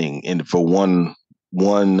one thing, and for one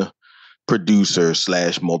producer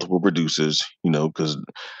 / multiple producers, because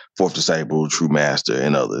Fourth Disciple, True Master,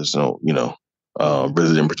 and others, RZA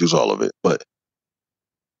didn't produce all of it, but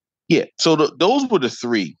yeah. So those were the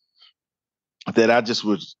three that I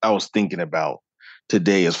was thinking about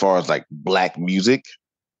today as far as like Black music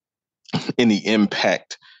and the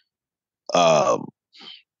impact that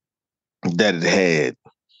it had.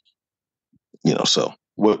 So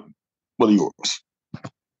what are yours?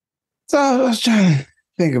 So I was trying to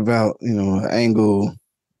think about, angle,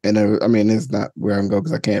 and it's not where I'm going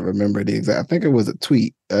because I can't remember the exact. I think it was a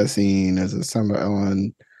tweet I seen as a summer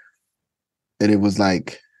on, and it was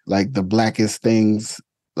like the blackest things,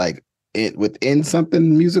 like it within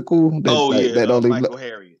something musical. That only Michael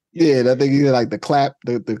Harriet. Yeah, I think like the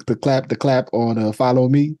clap on "Follow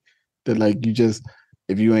Me." That like you just,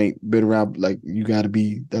 if you ain't been around, like you got to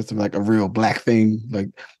be. That's like a real Black thing. Like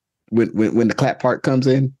when the clap part comes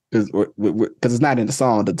in, because it's not in the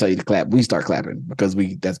song to tell you to clap. We start clapping because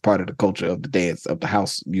that's part of the culture of the dance, of the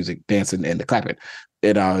house music, dancing and the clapping.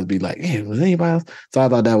 It always be like, hey, was anybody else? So I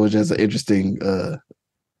thought that was just an interesting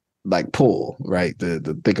like pull, right? To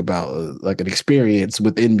think about like an experience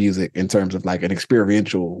within music in terms of like an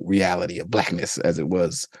experiential reality of Blackness as it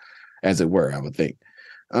were, I would think.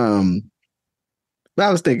 But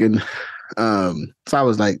I was thinking, so I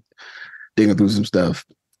was like digging through some stuff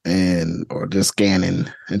or just scanning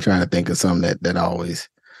and trying to think of something that always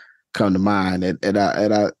come to mind.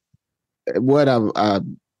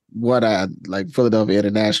 What I like Philadelphia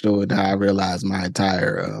International, and how I realized my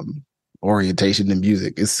entire orientation in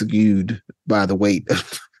music is skewed by the weight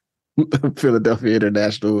of Philadelphia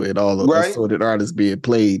International and all of the assorted artists being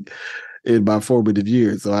played in my formative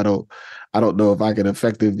years. So I don't know if I can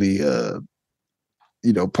effectively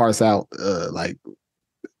parse out like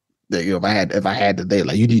that. If I had today,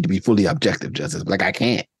 like, you need to be fully objective, Justice. Like, I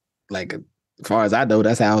can't. Like, as far as I know,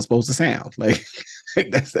 that's how it's supposed to sound. Like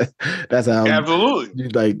that's how. Absolutely.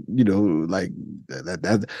 Like,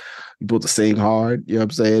 that you're supposed to sing hard. You know what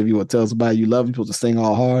I'm saying? If you want to tell somebody you love, you're supposed to sing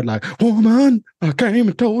all hard. Like, woman, I came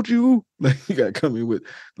and told you. Like, you got to come in with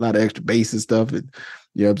a lot of extra bass and stuff. And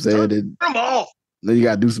you know what I'm saying? And come on. then you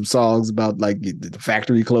got to do some songs about like the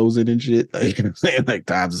factory closing and shit. Like, you know what I'm saying? Like,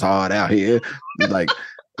 times is hard out here. Like,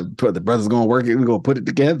 the brothers gonna work it. We're gonna put it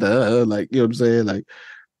together. Like, you know what I'm saying? Like,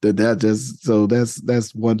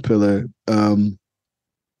 that's one pillar.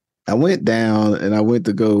 I went down and I went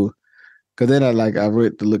to go, because then I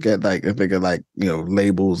went to look at like, I think of like,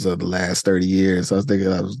 labels of the last 30 years. So I was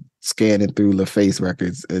thinking, I was scanning through LaFace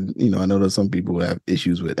records, and I know that some people have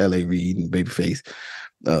issues with L.A. Reid and Babyface,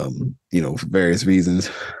 for various reasons.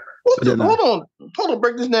 Hold on,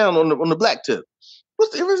 break this down on the Black tip.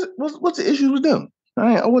 What's the issue with them?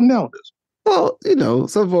 I wasn't down with this. Well,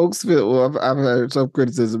 some folks feel. Well, I've heard some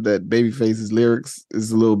criticism that Babyface's lyrics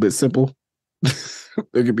is a little bit simple.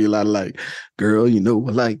 There could be a lot of like, "Girl, I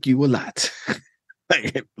like you a lot."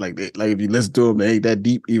 like if you listen to them, they ain't that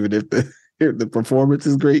deep. Even if the performance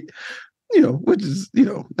is great, which is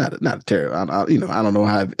not a terrible. I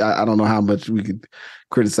don't know how much we could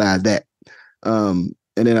criticize that.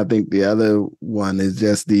 And then I think the other one is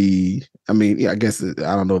just I guess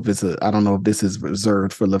I don't know if this is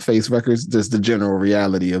reserved for LaFace records. Just the general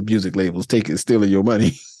reality of music labels stealing your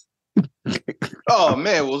money. Oh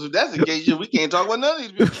man, well, if that's the case, we can't talk about none of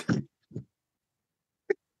these people.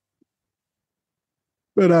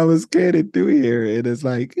 But I was scanning through here, and it's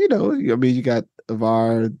like, you got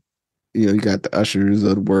Avar, you got the Ushers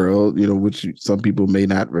of the world, which some people may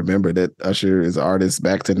not remember that Usher is an artist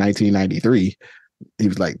back to 1993. He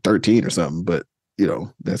was like 13 or something, but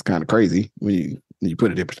that's kind of crazy when you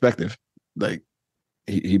put it in perspective, like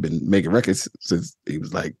he been making records since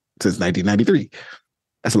 1993.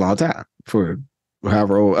 That's a long time for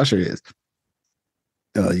however old Usher is.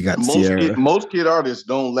 You got Sierra. Most kid artists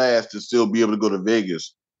don't last to still be able to go to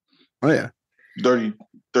Vegas. Oh yeah,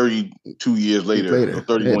 32 years later or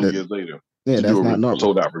 31 years later. Yeah, that's not normal.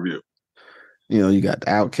 Sold out review. You got the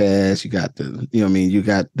Outkast, you got the, you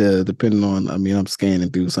got the, depending on, I'm scanning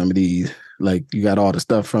through some of these, like you got all the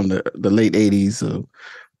stuff from the late 80s, so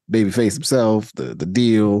Babyface himself, the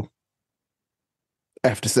Deal,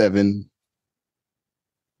 After Seven,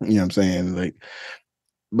 you know what I'm saying? Like,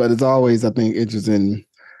 but it's always, I think, interesting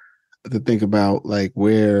to think about like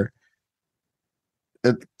where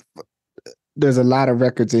there's a lot of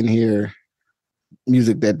records in here,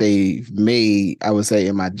 music that they've made, I would say,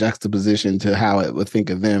 in my juxtaposition to how it would think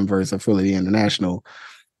of them versus Fully International.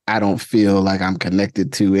 I don't feel like I'm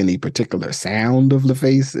connected to any particular sound of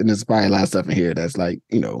LaFace, and there's probably a lot of stuff in here that's like,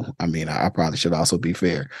 I probably should also be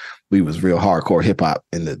fair. We was real hardcore hip hop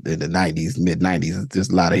in the 90s, mid 90s. There's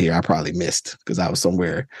a lot of here I probably missed because I was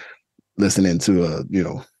somewhere listening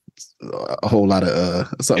to a whole lot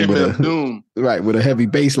of something with a heavy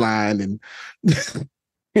bass line and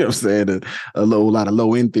you know what I'm saying, a lot of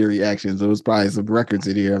low end theory actions. There was probably some records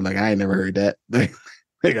in here. I'm like, I ain't never heard that. But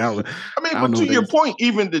to your point,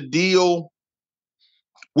 even the Deal,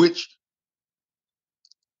 which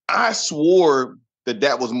I swore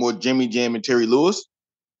that was more Jimmy Jam and Terry Lewis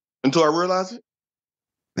until I realized it.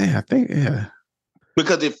 Yeah, I think, yeah.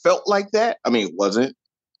 Because it felt like that. It wasn't,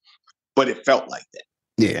 but it felt like that.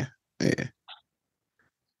 Yeah.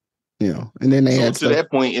 And then they had to that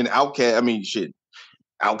point in Outkast,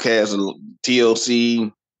 Outkast,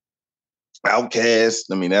 TLC,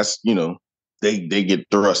 Outkast. That's, they get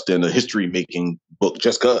thrust in a history making book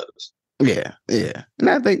just cause. Yeah. And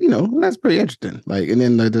I think, that's pretty interesting. Like, and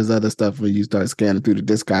then there's other stuff when you start scanning through the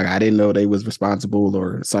discog. I didn't know they was responsible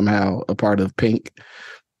or somehow a part of Pink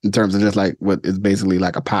in terms of just like what is basically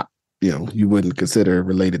like a pop, you wouldn't consider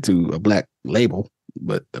related to a black label,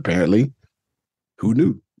 but apparently, who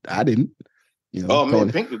knew? I didn't.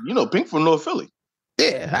 Pink, Pink from North Philly.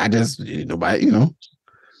 Yeah, I just, nobody,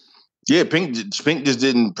 Yeah, Pink just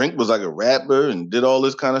didn't. Pink was like a rapper and did all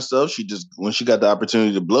this kind of stuff. When she got the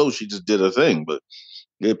opportunity to blow, she just did her thing. But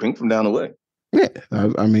yeah, Pink from down the way. Yeah,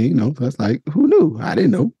 that's like, who knew? I didn't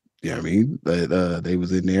know. That they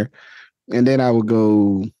was in there. And then I would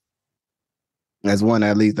go as one,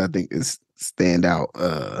 at least I think is stand out.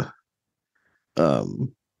 I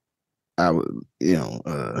would,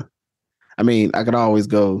 I could always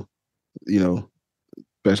go,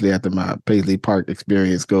 especially after my Paisley Park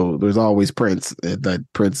experience, there's always Prince. That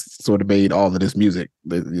Prince sort of made all of this music.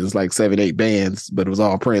 It was like 7-8 bands, but it was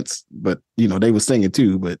all Prince. But, they was singing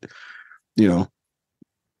too, but,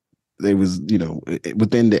 they was,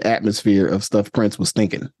 within the atmosphere of stuff Prince was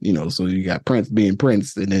thinking, so you got Prince being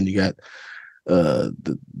Prince, and then you got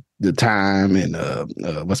the time and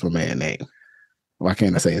what's my man's name? Why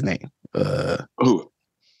can't I say his name? Who?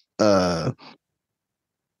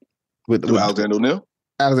 With Alexander O'Neal?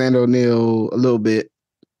 Alexander O'Neal a little bit,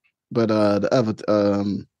 but the other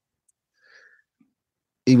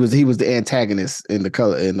he was the antagonist in the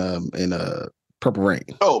color in Purple Rain.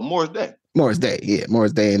 Oh, Morris Day. Morris Day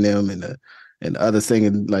and them and the other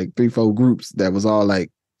singing like 3-4 groups that was all like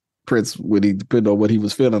Prince, when he depending on what he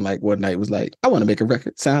was feeling like one night, was like, I want to make a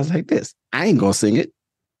record sounds like this. I ain't gonna sing it,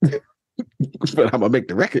 but I'm gonna make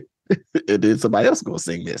the record, and then somebody else gonna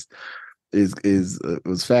sing this.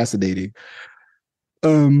 Was fascinating.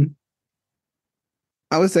 I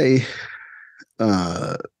would say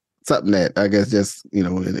something that I guess just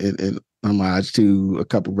in homage to a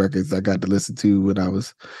couple records I got to listen to when I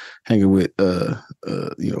was hanging with a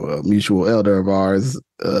mutual elder of ours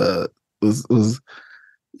was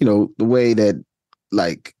the way that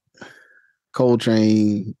like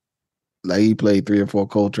Coltrane, like he played 3 or 4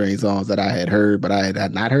 Coltrane songs that I had heard but I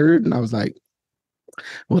had not heard, and I was like,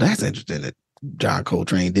 well, that's interesting that John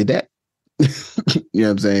Coltrane did that. You know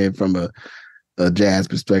what I'm saying, from a jazz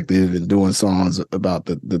perspective, and doing songs about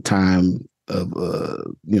the time of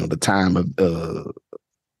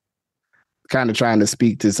kind of trying to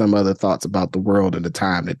speak to some other thoughts about the world and the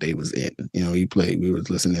time that they was in. We was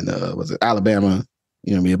listening to was it Alabama,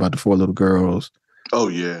 about the 4 little girls. Oh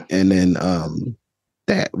yeah. And then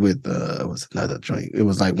that with was another joint. It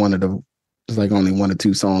was like it's like only 1 or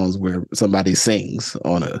 2 songs where somebody sings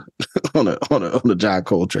on a on a John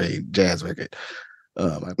Coltrane jazz record.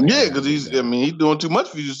 Because he's doing too much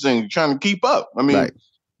for you to sing, trying to keep up. Right.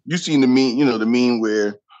 You seen the meme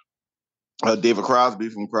where David Crosby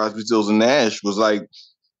from Crosby, Stills and Nash was like,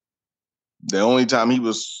 the only time he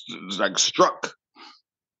was like struck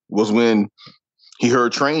was when he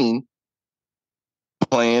heard Train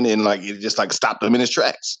playing and like it just like stopped him in his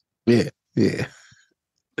tracks. Yeah.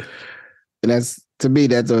 And that's, to me,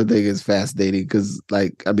 that sort of thing is fascinating because,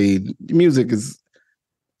 like, I mean, music is,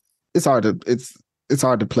 it's hard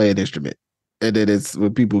to play an instrument, and then it's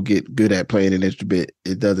when people get good at playing an instrument,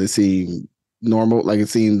 it doesn't seem normal. Like, it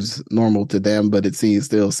seems normal to them, but it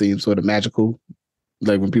still seems sort of magical.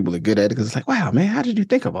 Like when people are good at it, because it's like, wow, man, how did you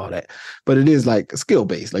think of all that? But it is like skill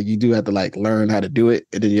based. Like you do have to like learn how to do it,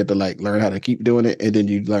 and then you have to like learn how to keep doing it, and then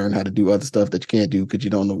you learn how to do other stuff that you can't do because you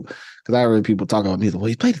don't know. Because I heard people talk about me, well,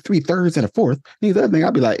 he played 3/3 and a fourth. And the other thing,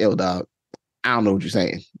 I'd be like, yo, dog, I don't know what you're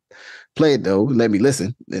saying. Play it though, let me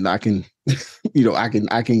listen, and I can, I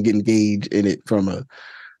can get engaged in it from a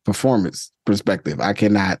performance perspective. I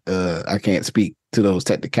can't speak to those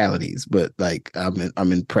technicalities, but like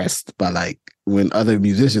I'm impressed by like when other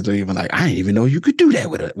musicians are even like, I didn't even know you could do that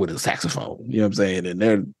with a saxophone. You know what I'm saying? And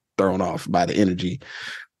they're thrown off by the energy.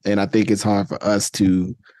 And I think it's hard for us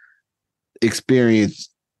to experience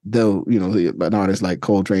an artist like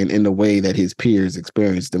Coltrane in the way that his peers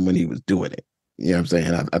experienced him when he was doing it. You know what I'm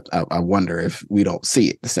saying? I wonder if we don't see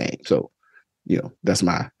it the same. So, that's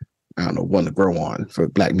my, I don't know, one to grow on for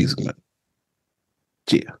Black Music Month.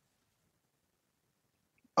 Yeah.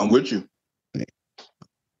 I'm with you.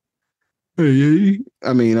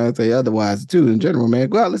 I mean, I'd say otherwise too. In general, man,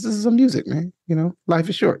 go out, listen to some music, man. Life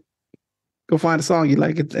is short. Go find a song you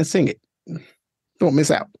like and sing it. Don't miss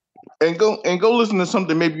out. And go listen to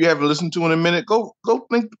something maybe you haven't listened to in a minute. Go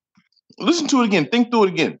listen to it again. Think through it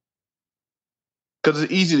again. Because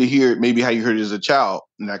it's easy to hear maybe how you heard it as a child,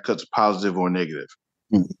 and that cuts positive or negative.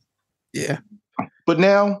 Yeah. But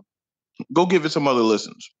now, go give it some other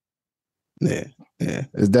listens. Yeah.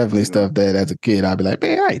 It's definitely stuff that as a kid I'd be like,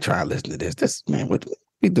 man, I ain't trying to listen to this. This, man, what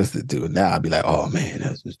we listen to? And now I'd be like, oh man,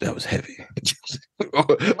 that was heavy.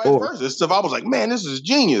 First, it's stuff I was like, man, this is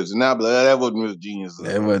genius. And now I'd be like, that wasn't really genius.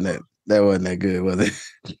 That wasn't that good, was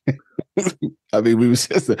it? I mean, we was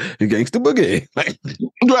just a gangster boogie.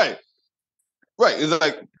 Right. It's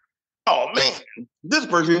like, oh man, this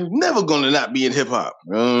person is never gonna not be in hip hop.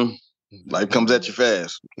 Life comes at you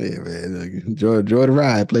fast. Yeah, man. Enjoy the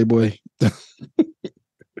ride, Playboy.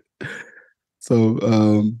 So,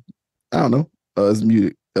 I don't know. It's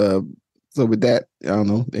music. So with that, I don't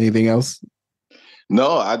know. Anything else?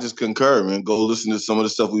 No, I just concur, man. Go listen to some of the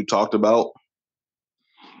stuff we've talked about.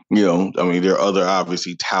 I mean, there are other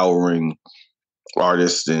obviously towering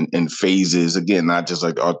artists and phases. Again, not just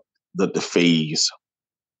like the phase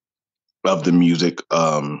of the music.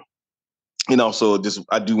 So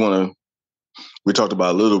I do want to, we talked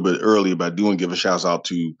about a little bit earlier, but I do want to give a shout out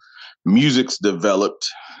to music's developed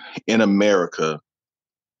in America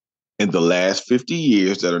in the last 50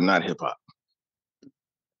 years that are not hip hop.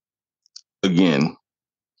 Again,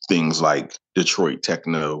 things like Detroit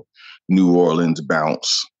techno, New Orleans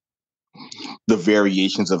bounce, the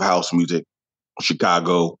variations of house music,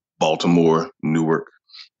 Chicago, Baltimore, Newark.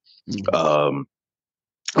 Mm-hmm.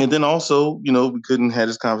 And then also, we couldn't have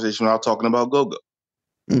this conversation without talking about go-go.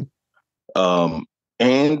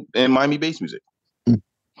 And Miami bass music.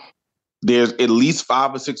 There's at least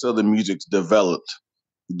 5 or 6 other musics developed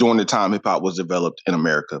during the time hip hop was developed in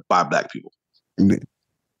America by Black people.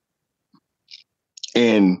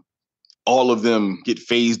 And all of them get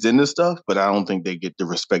phased into stuff, but I don't think they get the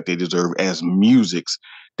respect they deserve as musics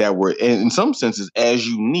that were, in some senses, as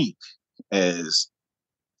unique as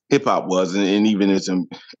hip hop was. And even it's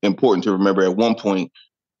important to remember at one point,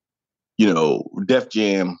 Def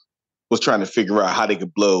Jam was trying to figure out how they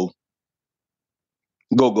could blow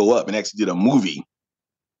go-go up and actually did a movie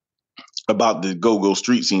about the go-go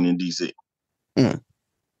street scene in DC.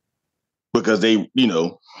 Because they,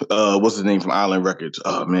 what's the name from Island Records?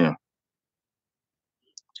 Oh man.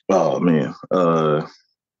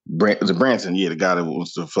 Branson, yeah, the guy that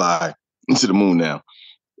wants to fly into the moon now.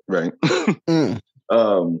 Right.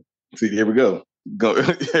 See, here we go.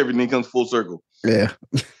 Everything comes full circle. Yeah.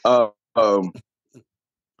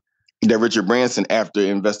 That Richard Branson, after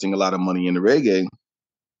investing a lot of money in the reggae,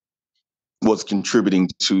 was contributing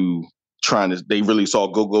to they really saw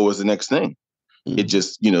go-go as the next thing. It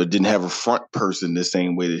just, didn't have a front person the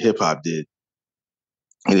same way that hip hop did.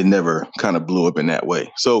 And it never kind of blew up in that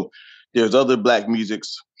way. So there's other Black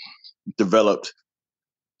musics developed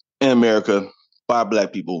in America by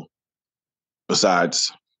Black people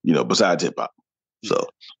besides hip hop. So.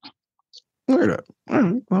 Word up. All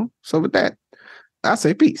right. Well, so with that, I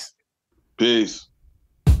say peace. Peace.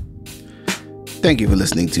 Thank you for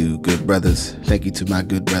listening to Good Brothers. Thank you to my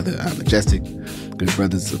good brother, Majestic. Good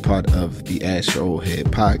Brothers are part of the Oldhead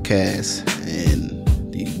podcast and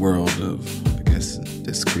the world of, I guess,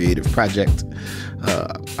 this creative project.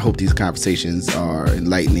 I hope these conversations are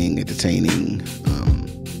enlightening, entertaining,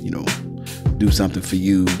 do something for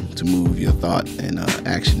you to move your thought and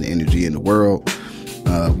action energy in the world.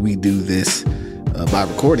 We do this by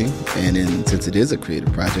recording, and then since it is a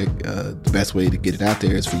creative project, the best way to get it out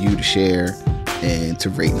there is for you to share and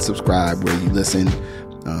to rate and subscribe where you listen.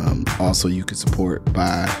 Also, you can support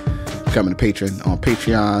by becoming a patron on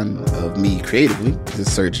Patreon of me creatively.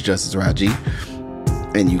 Just search Justice Rajee,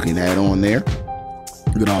 and you can add on there.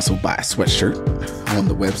 You can also buy a sweatshirt on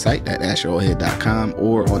the website at asheroldhead.com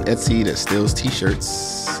or on Etsy that steals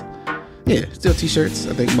t-shirts. Yeah, still t-shirts,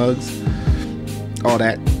 I think mugs, all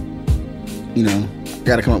that.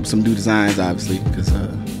 Got to come up with some new designs, obviously, because,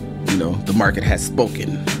 the market has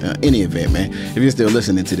spoken. Any event, man. If you're still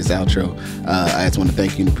listening to this outro, I just want to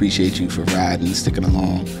thank you and appreciate you for riding and sticking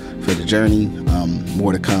along for the journey.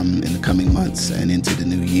 More to come in the coming months and into the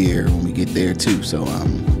new year when we get there too. So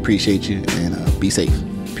appreciate you, and be safe.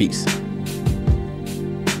 Peace.